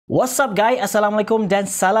What's up guys, Assalamualaikum dan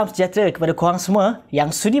salam sejahtera kepada korang semua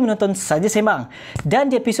yang sudi menonton Saja Sembang.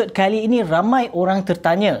 Dan di episod kali ini ramai orang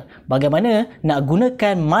tertanya bagaimana nak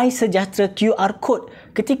gunakan MySejahtera QR Code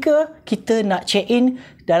ketika kita nak check-in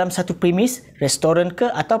dalam satu premis, restoran ke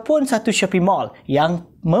ataupun satu shopping mall yang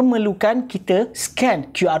memerlukan kita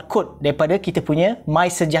scan QR Code daripada kita punya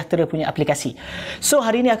MySejahtera punya aplikasi. So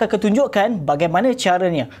hari ini akan ketunjukkan bagaimana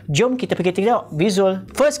caranya. Jom kita pergi tengok visual.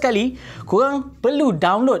 First kali, korang perlu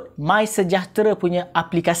download MySejahtera punya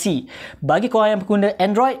aplikasi. Bagi korang yang pengguna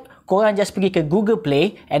Android, korang just pergi ke Google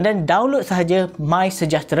Play and then download sahaja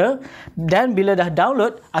MySejahtera, dan bila dah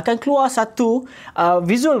download akan keluar satu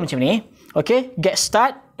visual macam ni. Okay, get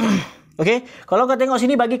start. Okay, kalau kau tengok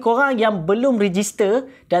sini, bagi korang yang belum register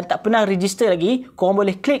dan tak pernah register lagi, korang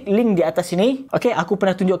boleh klik link di atas sini. Okay, aku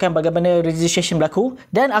pernah tunjukkan bagaimana registration berlaku,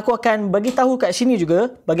 dan aku akan bagi tahu kat sini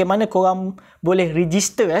juga bagaimana korang boleh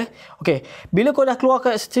register. Okay, bila kau dah keluar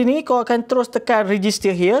kat sini, kau akan terus tekan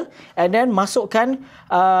register here and then masukkan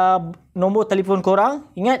nombor telefon korang.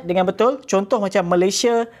 Ingat dengan betul, contoh macam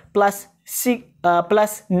Malaysia plus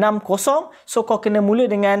 60, so kau kena mula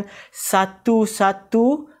dengan 11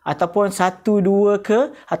 ataupun 12 ke,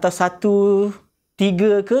 atau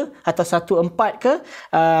 13 ke, atau 14 ke,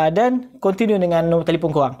 dan continue dengan nombor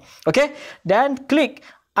telefon korang. Okay, dan klik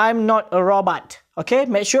I'm not a robot. Okay,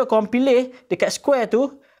 make sure korang pilih dekat square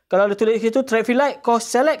tu, kalau ada tulis situ traffic light, kau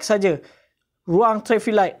select saja ruang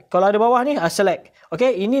traffic light. Kalau ada bawah ni, select.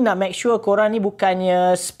 Okay, ini nak make sure korang ni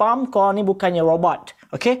bukannya spam, korang ni bukannya robot.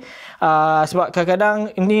 Okay, sebab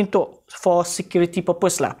kadang-kadang ini untuk for security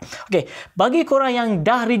purpose lah. Okay, bagi korang yang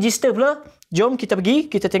dah register pula, jom kita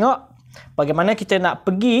pergi, kita tengok bagaimana kita nak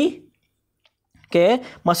pergi. Okay,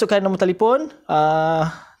 masukkan nombor telefon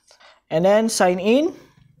and then sign in.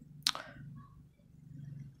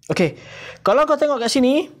 Okay, kalau kau tengok kat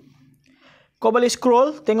sini, kau boleh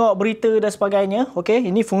scroll, tengok berita dan sebagainya. Okay,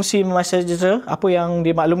 ini fungsi MySejahtera, apa yang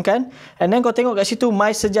dimaklumkan. And then kau tengok kat situ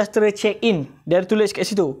MySejahtera check-in. Dia ada tulis kat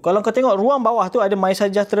situ. Kalau kau tengok ruang bawah tu ada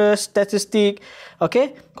MySejahtera statistik.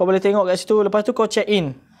 Okay, kau boleh tengok kat situ. Lepas tu kau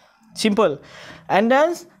check-in. Simple. And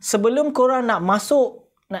then sebelum korang nak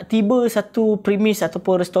masuk, nak tiba satu premis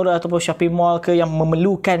ataupun restoran ataupun shopping mall ke yang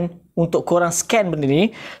memerlukan untuk korang scan benda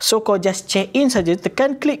ni, so kau just check-in saja.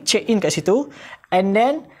 Tekan klik check-in kat situ. And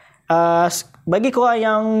then bagi korang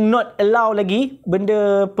yang not allow lagi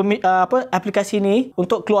benda aplikasi ni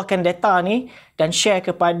untuk keluarkan data ni dan share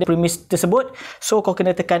kepada premis tersebut, so kau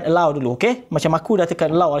kena tekan allow dulu. Okay, macam aku dah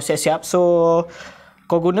tekan allow, siap-siap. So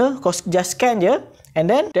kau guna, kau just scan je and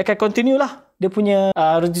then dia akan continue lah dia punya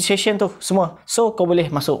registration tu semua, so kau boleh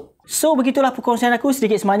masuk. So begitulah perkongsian aku,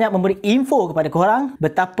 sedikit sebanyak memberi info kepada korang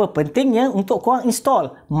betapa pentingnya untuk korang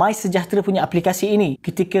install MySejahtera punya aplikasi ini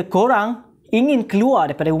ketika korang ingin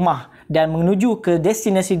keluar daripada rumah dan menuju ke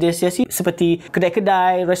destinasi-destinasi seperti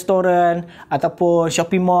kedai-kedai, restoran ataupun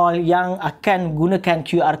shopping mall yang akan gunakan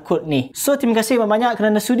QR Code ni. So terima kasih banyak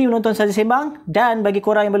kerana sudi menonton Saja Sembang, dan bagi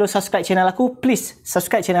korang yang belum subscribe channel aku, please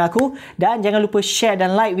subscribe channel aku dan jangan lupa share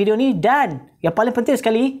dan like video ni, dan yang paling penting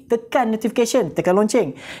sekali, tekan notification, tekan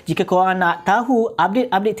lonceng jika korang nak tahu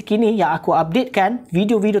update-update terkini yang aku updatekan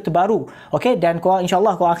video-video terbaru. Okay, dan korang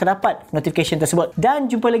insyaAllah korang akan dapat notification tersebut.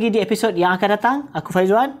 Dan jumpa lagi di episod yang akan datang. Aku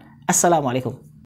Faizwan. Assalamualaikum.